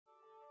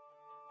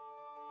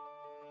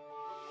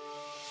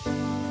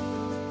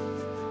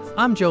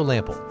I'm Joe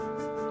Lample.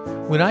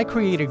 When I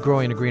created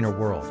Growing a Greener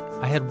World,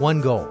 I had one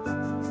goal: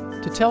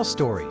 to tell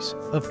stories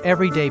of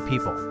everyday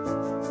people,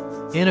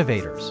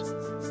 innovators,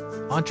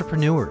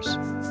 entrepreneurs,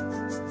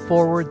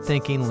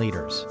 forward-thinking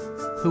leaders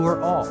who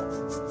are all,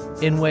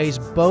 in ways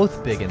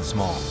both big and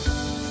small,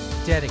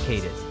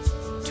 dedicated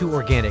to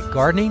organic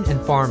gardening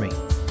and farming,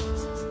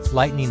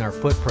 lightening our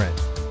footprint,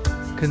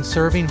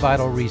 conserving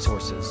vital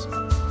resources,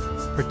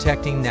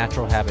 protecting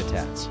natural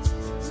habitats,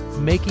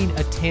 making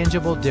a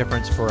tangible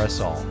difference for us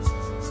all.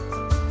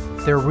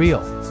 They're real,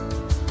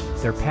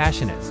 they're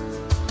passionate,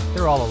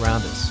 they're all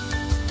around us.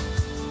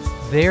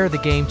 They're the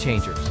game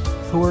changers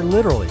who are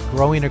literally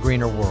growing a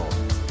greener world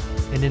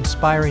and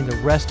inspiring the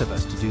rest of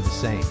us to do the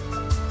same.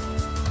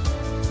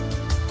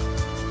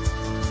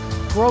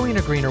 Growing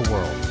a greener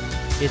world,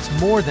 it's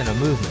more than a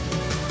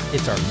movement,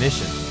 it's our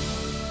mission.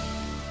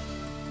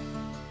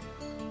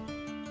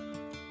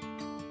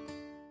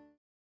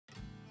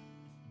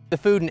 The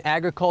Food and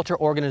Agriculture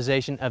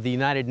Organization of the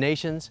United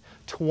Nations,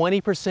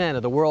 20%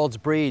 of the world's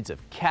breeds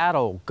of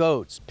cattle,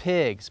 goats,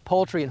 pigs,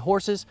 poultry, and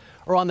horses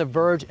are on the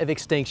verge of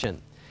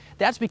extinction.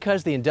 That's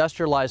because the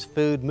industrialized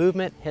food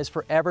movement has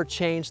forever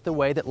changed the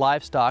way that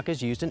livestock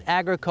is used in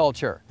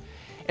agriculture.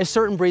 As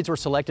certain breeds were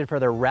selected for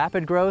their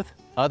rapid growth,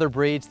 other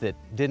breeds that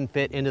didn't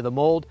fit into the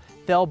mold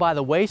fell by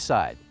the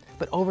wayside.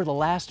 But over the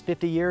last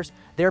 50 years,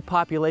 their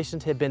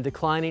populations have been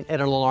declining at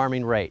an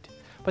alarming rate.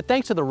 But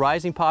thanks to the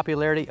rising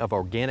popularity of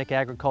organic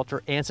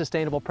agriculture and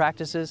sustainable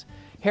practices,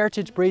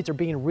 heritage breeds are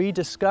being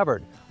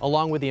rediscovered,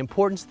 along with the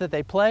importance that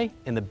they play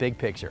in the big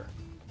picture.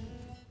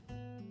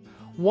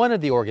 One of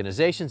the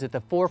organizations at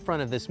the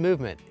forefront of this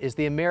movement is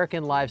the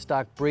American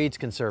Livestock Breeds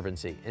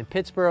Conservancy in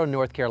Pittsboro,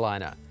 North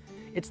Carolina.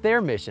 It's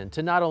their mission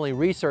to not only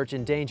research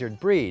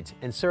endangered breeds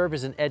and serve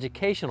as an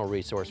educational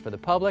resource for the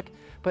public,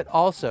 but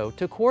also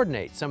to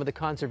coordinate some of the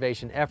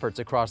conservation efforts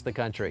across the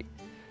country.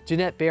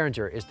 Jeanette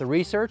Behringer is the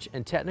Research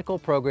and Technical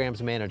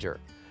Programs Manager.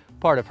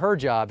 Part of her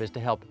job is to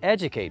help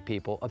educate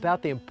people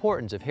about the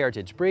importance of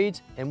heritage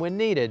breeds and, when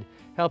needed,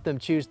 help them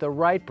choose the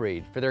right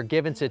breed for their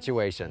given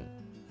situation.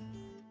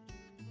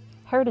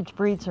 Heritage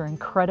breeds are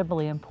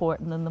incredibly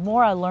important, and the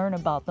more I learn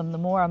about them, the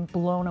more I'm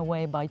blown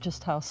away by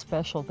just how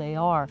special they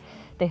are.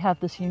 They have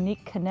this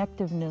unique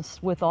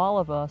connectiveness with all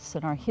of us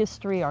in our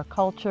history, our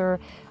culture,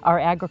 our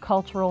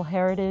agricultural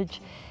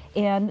heritage.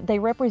 And they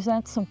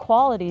represent some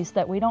qualities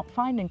that we don't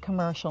find in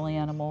commercial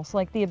animals,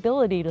 like the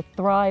ability to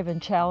thrive in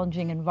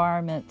challenging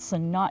environments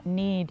and not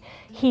need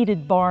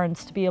heated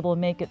barns to be able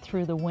to make it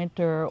through the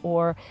winter,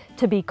 or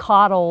to be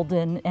coddled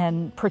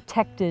and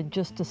protected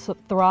just to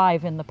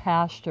thrive in the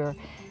pasture.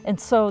 And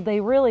so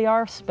they really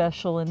are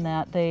special in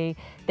that they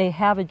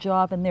have a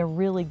job and they're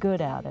really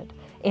good at it.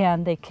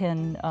 And they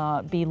can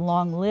be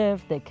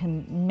long-lived, they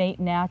can mate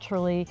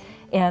naturally,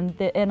 and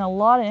in a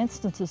lot of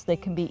instances they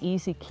can be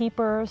easy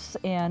keepers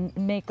and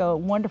make a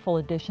wonderful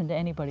addition to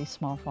anybody's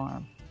small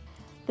farm.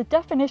 The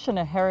definition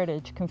of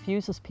heritage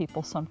confuses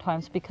people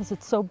sometimes because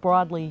it's so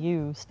broadly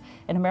used,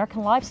 and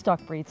American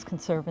Livestock Breeds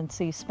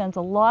Conservancy spends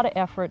a lot of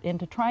effort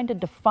into trying to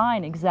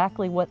define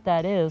exactly what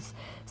that is,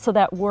 so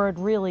that word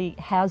really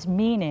has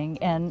meaning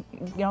and,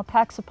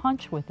 packs a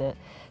punch with it.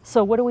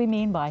 So what do we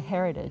mean by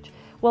heritage?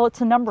 Well,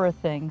 it's a number of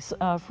things.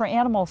 For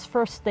animals,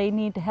 first, they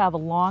need to have a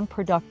long,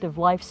 productive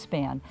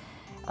lifespan.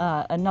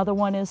 Another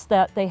one is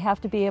that they have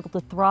to be able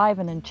to thrive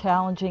in a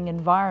challenging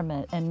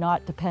environment and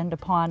not depend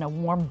upon a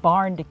warm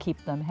barn to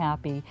keep them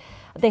happy.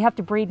 They have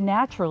to breed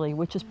naturally,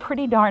 which is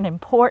pretty darn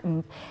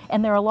important.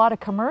 And there are a lot of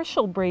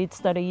commercial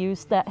breeds that are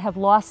used that have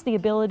lost the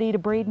ability to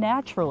breed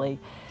naturally.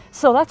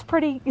 So that's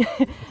pretty,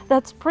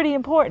 that's pretty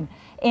important.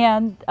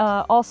 And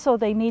also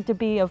they need to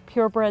be of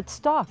purebred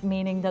stock,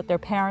 meaning that their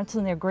parents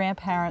and their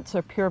grandparents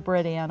are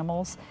purebred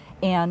animals,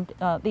 and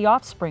the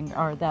offspring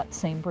are that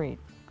same breed.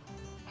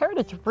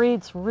 Heritage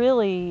breeds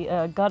really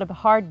got a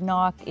hard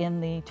knock in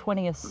the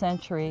 20th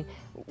century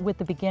with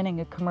the beginning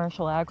of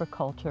commercial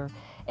agriculture.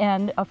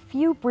 And a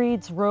few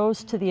breeds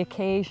rose to the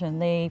occasion.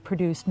 They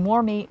produced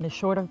more meat in a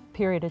shorter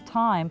period of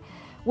time,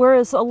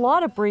 whereas a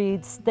lot of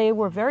breeds, they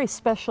were very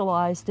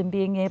specialized in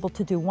being able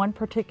to do one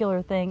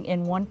particular thing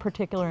in one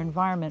particular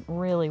environment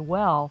really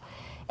well.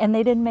 And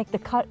they didn't make the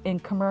cut in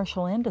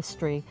commercial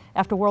industry.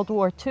 After World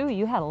War II,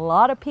 you had a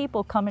lot of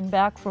people coming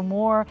back from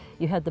war.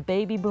 You had the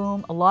baby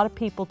boom, a lot of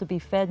people to be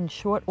fed in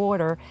short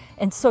order.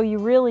 And so you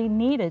really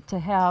needed to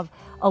have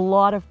a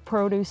lot of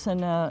produce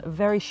in a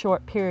very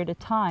short period of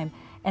time.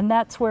 And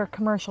that's where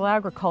commercial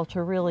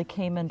agriculture really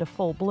came into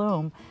full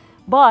bloom.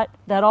 But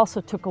that also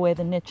took away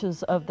the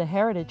niches of the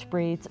heritage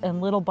breeds,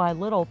 and little by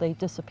little they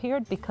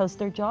disappeared because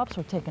their jobs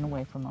were taken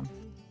away from them.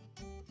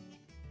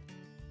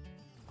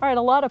 All right,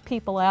 a lot of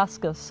people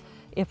ask us,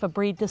 if a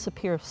breed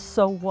disappears,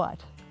 so what?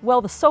 Well,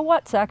 the so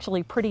what's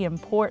actually pretty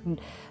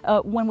important.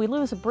 When we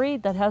lose a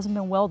breed that hasn't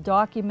been well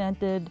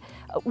documented,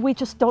 we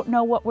just don't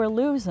know what we're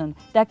losing.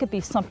 That could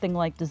be something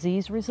like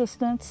disease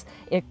resistance.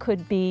 It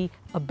could be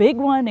a big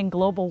one in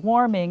global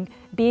warming,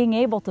 being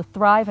able to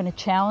thrive in a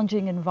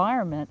challenging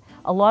environment.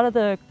 A lot of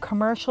the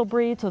commercial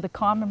breeds or the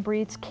common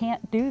breeds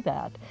can't do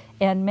that.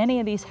 And many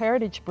of these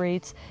heritage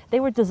breeds, they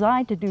were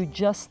designed to do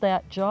just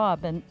that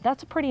job. And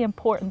that's a pretty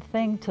important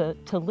thing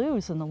to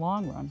lose in the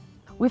long run.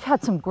 We've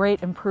had some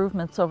great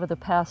improvements over the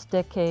past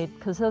decade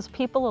because as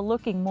people are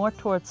looking more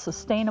towards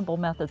sustainable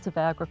methods of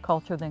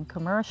agriculture than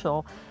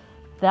commercial,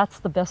 that's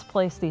the best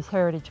place these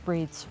heritage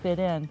breeds fit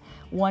in.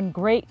 One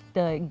great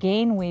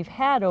gain we've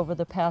had over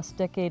the past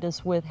decade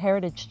is with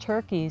heritage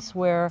turkeys,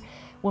 where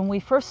when we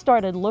first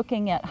started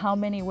looking at how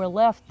many were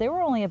left, there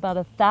were only about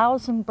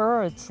 1,000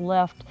 birds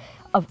left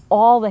of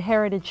all the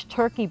heritage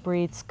turkey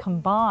breeds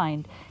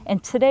combined.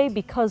 And today,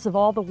 because of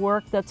all the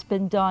work that's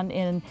been done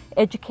in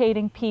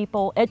educating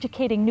people,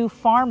 educating new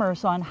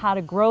farmers on how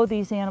to grow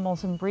these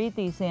animals and breed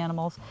these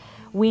animals,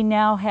 we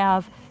now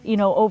have,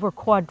 over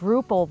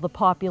quadruple the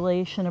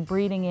population of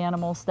breeding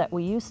animals that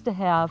we used to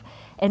have.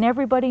 And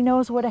everybody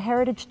knows what a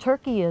heritage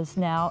turkey is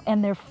now,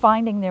 and they're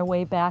finding their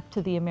way back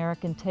to the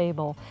American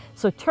table.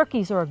 So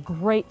turkeys are a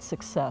great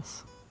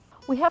success.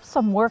 We have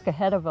some work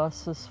ahead of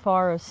us as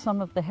far as some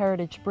of the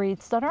heritage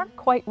breeds that aren't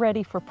quite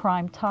ready for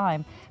prime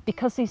time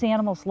because these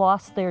animals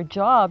lost their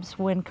jobs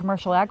when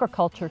commercial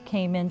agriculture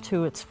came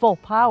into its full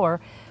power.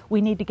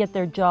 We need to get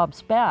their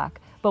jobs back.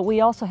 But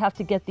we also have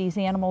to get these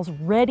animals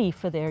ready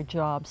for their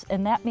jobs,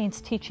 and that means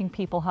teaching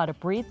people how to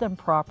breed them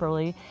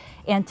properly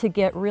and to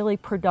get really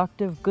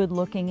productive,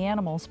 good-looking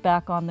animals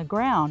back on the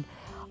ground.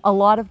 A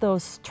lot of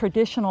those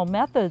traditional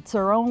methods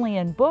are only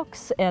in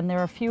books, and there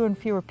are fewer and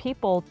fewer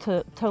people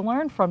to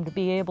learn from to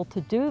be able to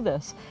do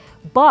this.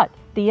 But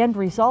the end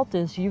result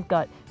is you've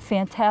got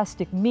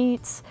fantastic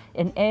meats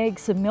and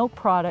eggs and milk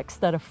products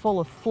that are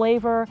full of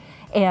flavor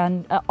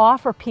and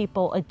offer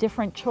people a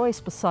different choice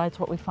besides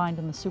what we find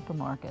in the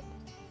supermarket.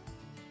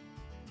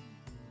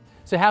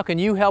 So how can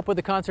you help with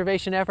the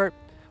conservation effort?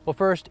 Well,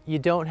 first, you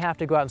don't have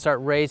to go out and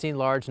start raising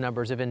large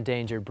numbers of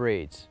endangered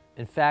breeds.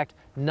 In fact,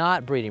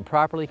 not breeding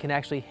properly can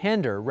actually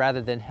hinder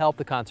rather than help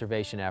the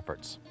conservation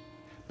efforts.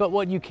 But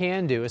what you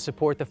can do is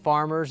support the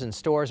farmers and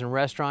stores and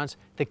restaurants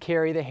that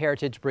carry the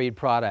heritage breed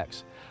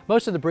products.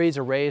 Most of the breeds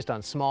are raised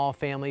on small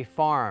family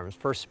farms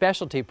for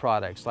specialty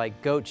products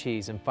like goat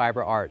cheese and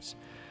fiber arts.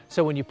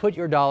 So when you put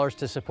your dollars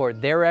to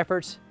support their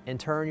efforts, in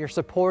turn you're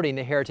supporting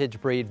the heritage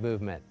breed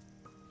movement.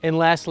 And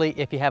lastly,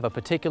 if you have a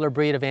particular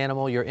breed of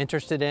animal you're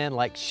interested in,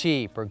 like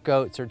sheep or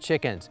goats or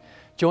chickens,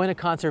 join a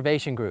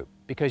conservation group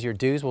because your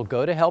dues will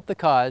go to help the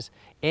cause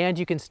and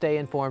you can stay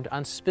informed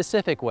on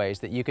specific ways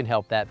that you can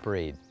help that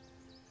breed.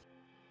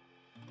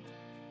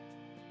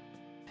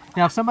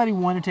 Now, if somebody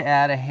wanted to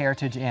add a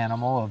heritage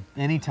animal of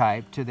any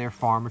type to their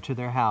farm or to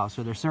their house,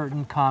 are there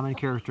certain common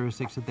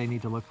characteristics that they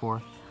need to look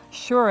for?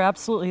 Sure,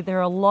 absolutely. There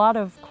are a lot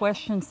of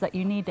questions that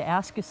you need to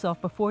ask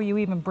yourself before you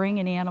even bring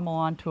an animal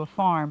onto a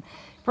farm.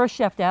 First,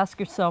 you have to ask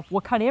yourself,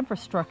 what kind of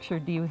infrastructure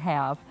do you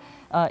have?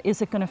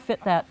 Is it going to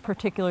fit that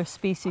particular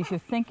species you're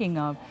thinking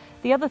of?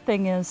 The other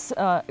thing is,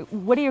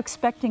 what are you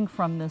expecting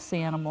from this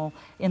animal?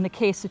 In the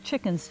case of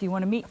chickens, do you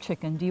want a meat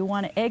chicken? Do you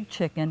want an egg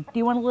chicken? Do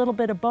you want a little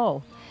bit of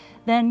both?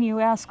 Then you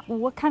ask, well,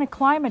 what kind of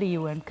climate are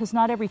you in? Because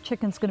not every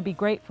chicken's going to be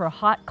great for a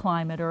hot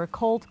climate or a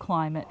cold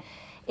climate.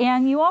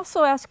 And you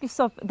also ask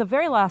yourself the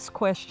very last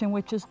question,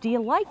 which is, do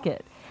you like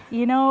it?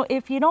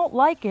 If you don't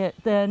like it,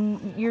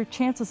 then your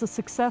chances of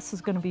success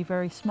is going to be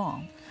very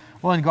small.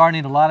 Well, in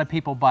gardening, a lot of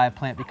people buy a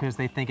plant because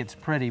they think it's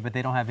pretty, but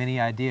they don't have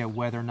any idea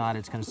whether or not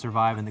it's going to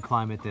survive in the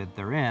climate that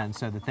they're in.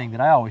 So the thing that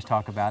I always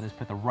talk about is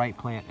put the right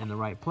plant in the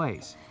right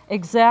place.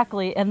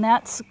 Exactly, and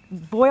that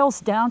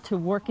boils down to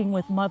working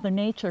with Mother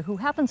Nature, who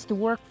happens to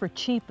work for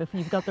cheap if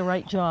you've got the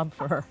right job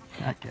for her.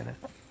 I get it.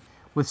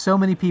 With so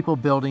many people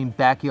building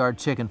backyard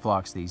chicken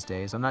flocks these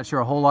days, I'm not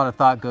sure a whole lot of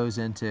thought goes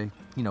into,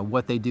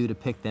 what they do to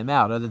pick them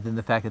out, other than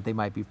the fact that they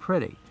might be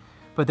pretty.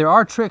 But there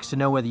are tricks to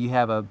know whether you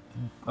have a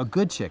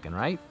good chicken,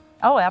 right?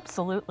 Oh,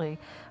 absolutely.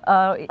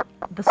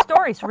 The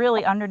story's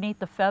really underneath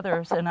the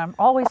feathers, and I'm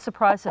always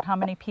surprised at how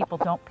many people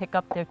don't pick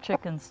up their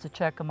chickens to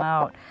check them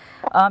out.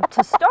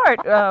 To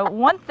start,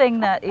 one thing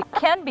that it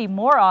can be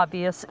more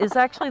obvious is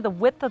actually the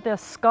width of their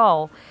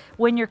skull.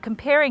 When you're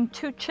comparing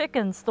two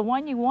chickens, the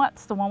one you want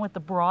is the one with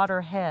the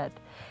broader head.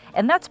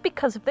 And that's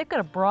because if they've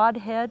got a broad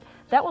head,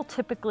 that will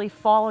typically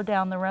follow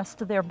down the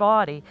rest of their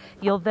body.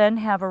 You'll then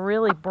have a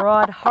really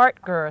broad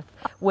heart girth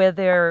where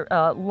their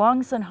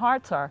lungs and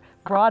hearts are.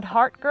 Broad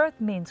heart girth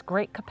means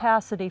great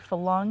capacity for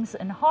lungs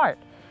and heart.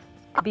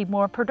 Be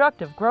more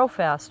productive, grow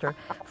faster.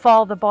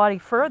 Follow the body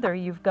further,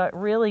 you've got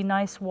really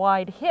nice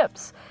wide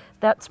hips.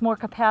 That's more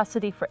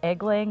capacity for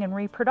egg laying and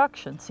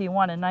reproduction, so you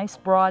want a nice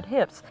broad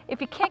hips. If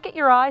you can't get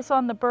your eyes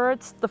on the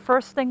birds, the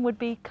first thing would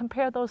be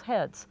compare those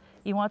heads.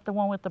 You want the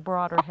one with the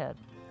broader head.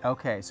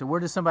 Okay, so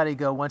where does somebody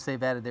go once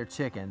they've added their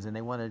chickens and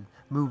they want to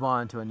move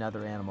on to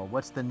another animal?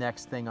 What's the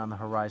next thing on the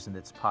horizon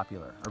that's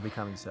popular or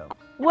becoming so?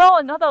 Well,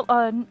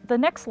 the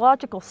next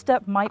logical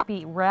step might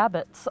be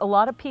rabbits. A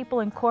lot of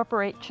people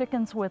incorporate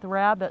chickens with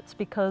rabbits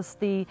because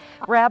the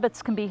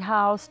rabbits can be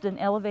housed in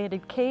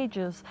elevated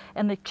cages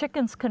and the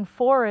chickens can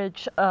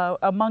forage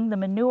among the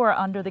manure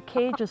under the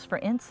cages for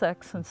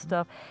insects and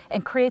stuff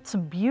and create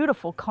some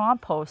beautiful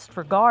compost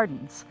for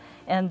gardens.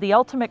 And the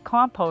ultimate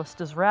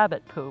compost is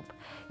rabbit poop.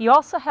 You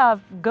also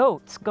have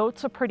goats.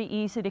 Goats are pretty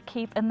easy to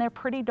keep and they're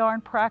pretty darn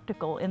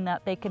practical in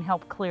that they can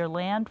help clear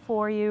land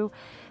for you.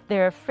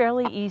 They're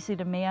fairly easy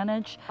to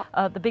manage.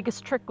 The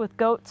biggest trick with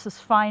goats is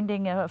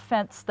finding a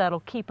fence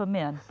that'll keep them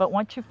in. But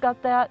once you've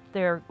got that,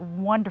 they're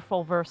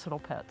wonderful, versatile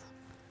pets.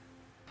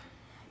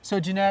 So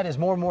Jeanette, as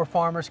more and more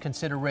farmers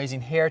consider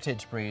raising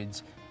heritage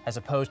breeds as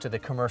opposed to the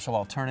commercial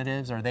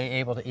alternatives, are they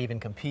able to even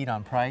compete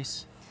on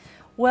price?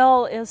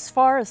 Well, as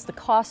far as the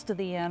cost of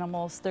the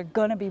animals, they're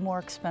going to be more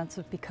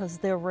expensive because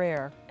they're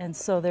rare, and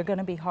so they're going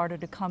to be harder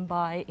to come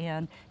by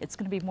and it's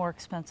going to be more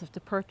expensive to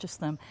purchase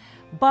them.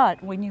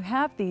 But when you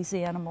have these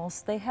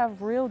animals, they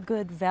have real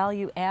good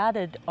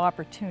value-added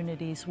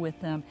opportunities with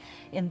them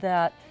in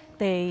that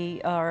they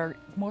are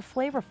more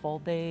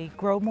flavorful. They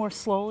grow more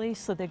slowly,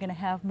 so they're going to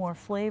have more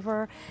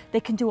flavor.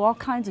 They can do all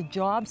kinds of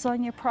jobs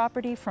on your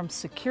property, from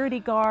security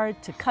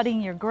guard to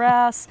cutting your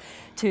grass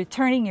to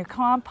turning your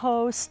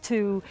compost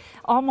to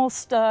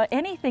almost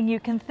anything you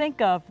can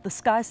think of. The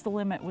sky's the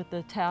limit with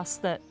the tasks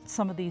that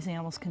some of these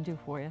animals can do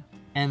for you.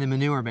 And the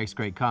manure makes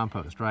great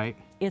compost, right?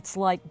 It's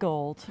like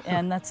gold,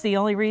 and that's the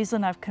only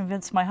reason I've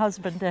convinced my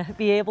husband to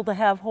be able to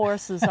have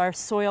horses. Our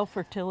soil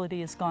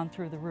fertility has gone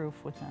through the roof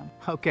with them.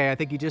 Okay, I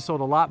think you just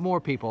sold a lot more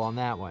people on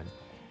that one.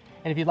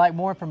 And if you'd like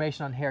more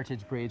information on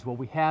heritage breeds, well,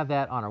 we have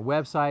that on our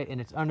website,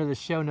 and it's under the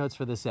show notes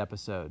for this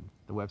episode.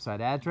 The website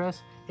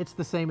address, it's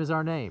the same as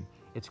our name.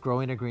 It's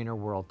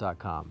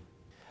growingagreenerworld.com.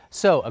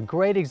 So, a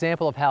great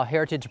example of how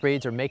heritage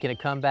breeds are making a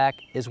comeback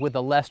is with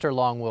the Leicester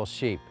Long-Wool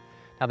sheep.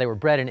 Now, they were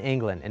bred in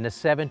England in the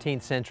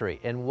 17th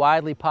century and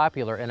widely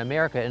popular in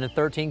America in the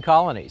 13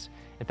 colonies.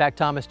 In fact,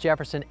 Thomas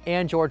Jefferson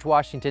and George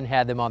Washington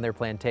had them on their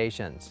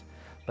plantations.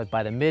 But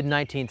by the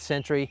mid-19th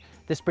century,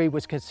 this breed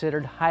was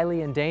considered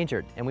highly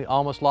endangered, and we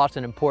almost lost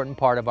an important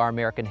part of our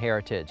American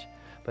heritage.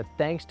 But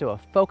thanks to a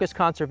focused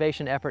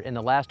conservation effort in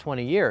the last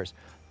 20 years,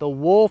 the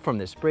wool from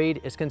this breed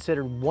is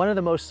considered one of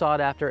the most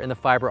sought after in the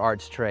fiber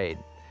arts trade.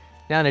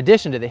 Now, in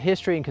addition to the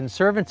history and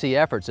conservancy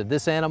efforts of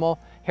this animal,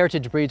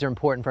 heritage breeds are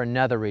important for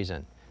another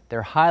reason.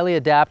 They're highly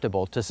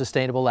adaptable to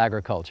sustainable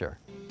agriculture.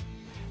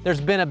 There's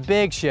been a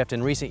big shift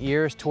in recent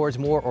years towards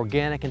more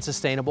organic and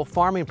sustainable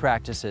farming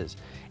practices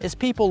as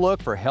people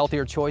look for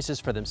healthier choices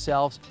for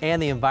themselves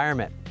and the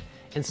environment.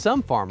 And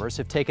some farmers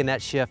have taken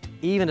that shift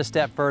even a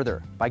step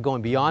further by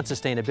going beyond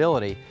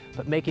sustainability,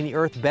 but making the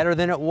earth better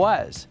than it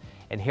was.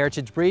 And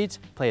heritage breeds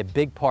play a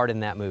big part in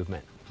that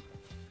movement.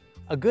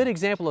 A good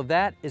example of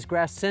that is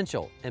Grass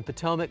Central in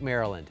Potomac,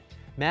 Maryland.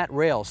 Matt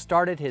Rails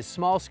started his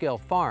small-scale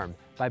farm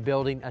by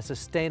building a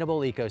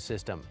sustainable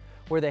ecosystem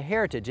where the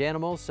heritage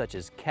animals such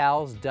as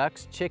cows,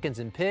 ducks, chickens,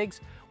 and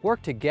pigs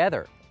work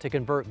together to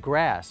convert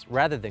grass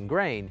rather than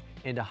grain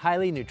into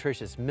highly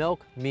nutritious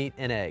milk, meat,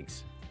 and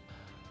eggs.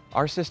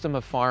 Our system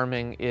of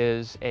farming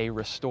is a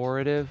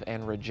restorative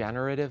and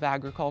regenerative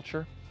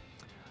agriculture.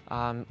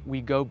 We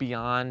go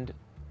beyond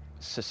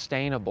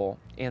sustainable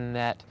in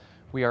that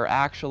we are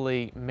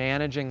actually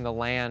managing the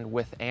land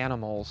with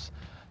animals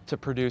to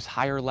produce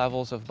higher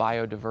levels of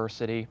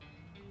biodiversity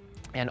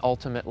and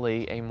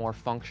ultimately a more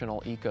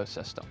functional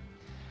ecosystem.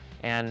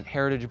 And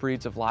heritage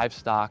breeds of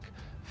livestock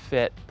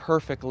fit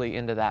perfectly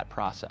into that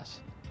process.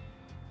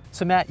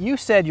 So Matt, you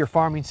said your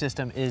farming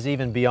system is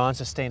even beyond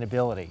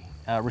sustainability.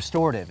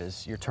 Restorative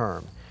is your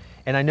term.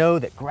 And I know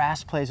that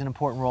grass plays an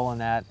important role in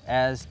that,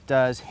 as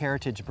does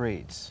heritage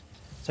breeds.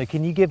 So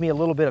can you give me a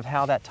little bit of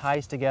how that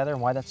ties together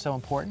and why that's so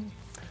important?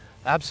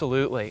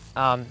 Absolutely.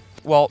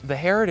 Well, the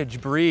heritage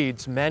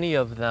breeds, many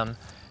of them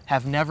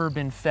have never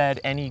been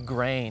fed any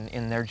grain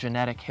in their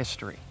genetic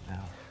history. Oh.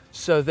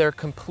 So they're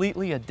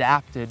completely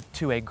adapted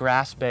to a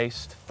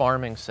grass-based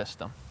farming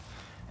system.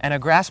 And a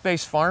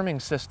grass-based farming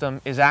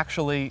system is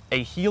actually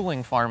a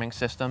healing farming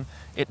system.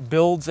 It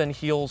builds and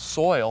heals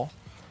soil,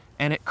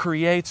 and it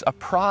creates a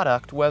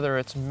product, whether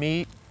it's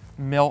meat,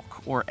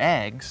 milk, or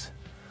eggs,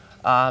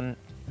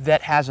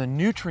 that has a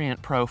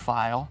nutrient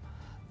profile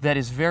that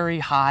is very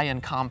high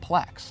and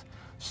complex.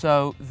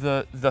 So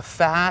the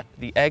fat,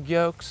 the egg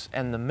yolks,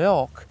 and the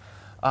milk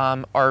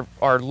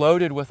are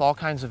loaded with all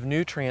kinds of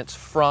nutrients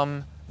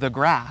from the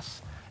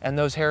grass, and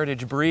those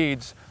heritage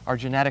breeds are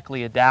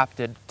genetically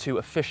adapted to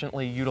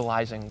efficiently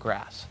utilizing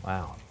grass.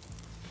 Wow.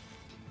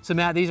 So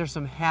Matt, these are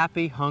some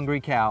happy,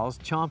 hungry cows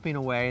chomping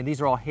away, and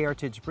these are all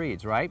heritage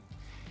breeds, right?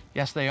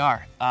 Yes, they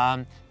are.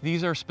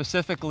 These are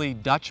specifically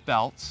Dutch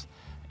belts,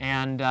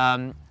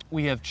 and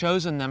we have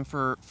chosen them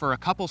for a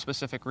couple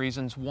specific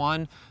reasons.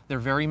 One, they're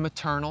very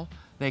maternal.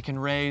 They can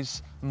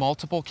raise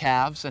multiple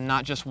calves and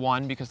not just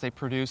one because they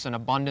produce an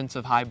abundance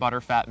of high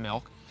butterfat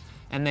milk.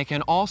 And they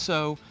can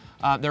also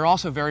They're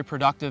also very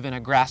productive in a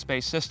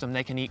grass-based system.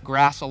 They can eat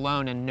grass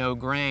alone and no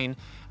grain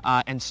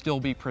and still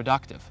be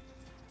productive.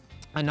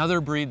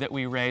 Another breed that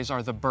we raise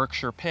are the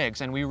Berkshire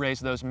pigs, and we raise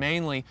those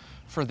mainly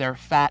for their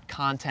fat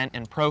content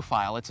and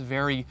profile. It's a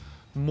very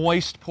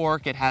moist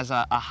pork. It has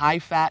a high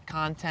fat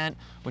content,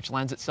 which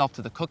lends itself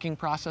to the cooking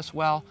process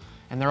well,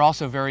 and they're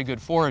also very good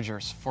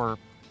foragers for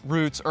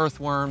roots,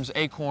 earthworms,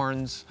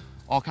 acorns,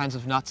 all kinds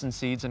of nuts and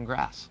seeds and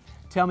grass.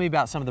 Tell me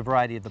about some of the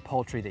variety of the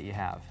poultry that you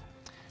have.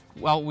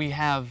 Well, we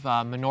have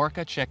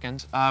Minorca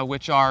chickens,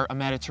 which are a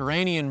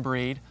Mediterranean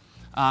breed.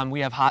 We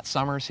have hot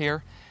summers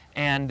here,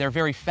 and they're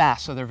very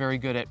fast, so they're very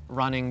good at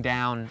running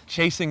down,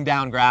 chasing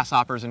down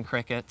grasshoppers and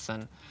crickets,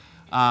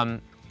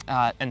 and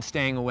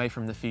staying away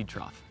from the feed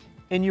trough.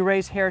 And you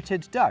raise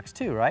heritage ducks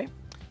too, right?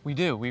 We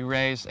do. We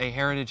raise a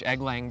heritage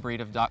egg-laying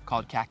breed of duck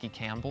called Khaki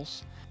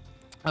Campbells,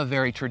 a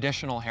very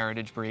traditional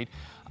heritage breed.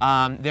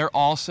 They're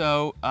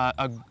also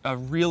a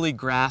really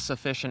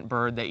grass-efficient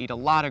bird. They eat a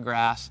lot of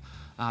grass.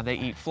 They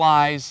eat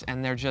flies,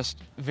 and they're just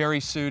very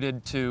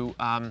suited to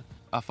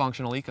a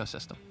functional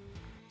ecosystem.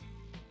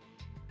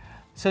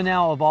 So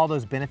now, of all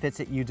those benefits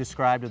that you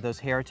described of those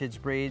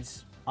heritage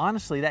breeds,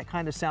 honestly, that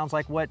kind of sounds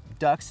like what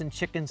ducks and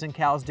chickens and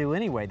cows do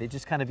anyway. They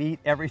just kind of eat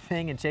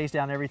everything and chase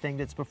down everything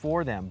that's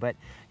before them. But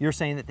you're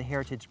saying that the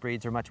heritage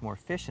breeds are much more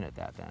efficient at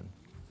that then?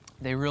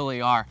 They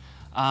really are.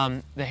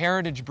 The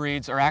heritage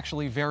breeds are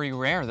actually very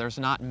rare. There's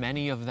not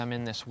many of them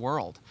in this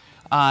world.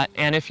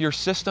 And if your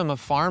system of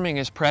farming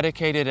is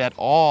predicated at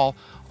all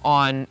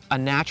on a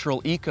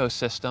natural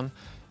ecosystem,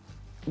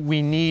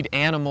 we need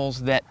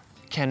animals that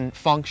can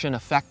function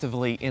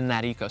effectively in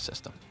that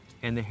ecosystem.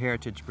 And the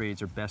heritage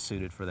breeds are best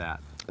suited for that?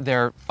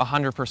 They're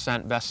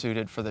 100% best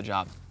suited for the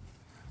job.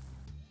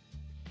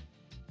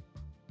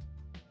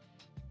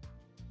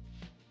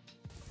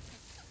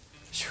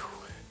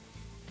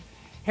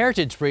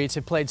 Heritage breeds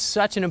have played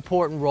such an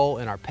important role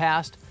in our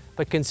past,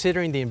 but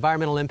considering the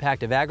environmental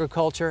impact of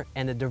agriculture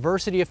and the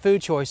diversity of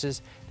food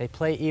choices, they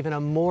play even a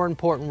more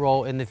important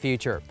role in the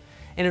future.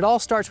 And it all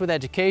starts with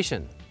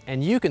education.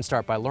 And you can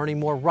start by learning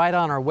more right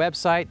on our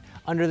website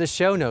under the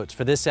show notes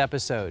for this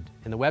episode.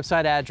 And the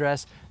website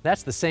address,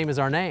 that's the same as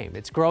our name.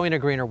 It's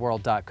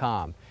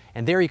growingagreenerworld.com.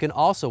 And there you can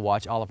also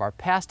watch all of our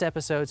past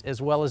episodes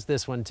as well as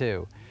this one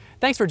too.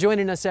 Thanks for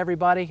joining us,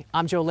 everybody.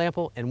 I'm Joe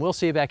Lample, and we'll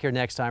see you back here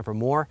next time for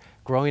more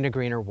Growing a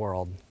Greener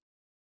World.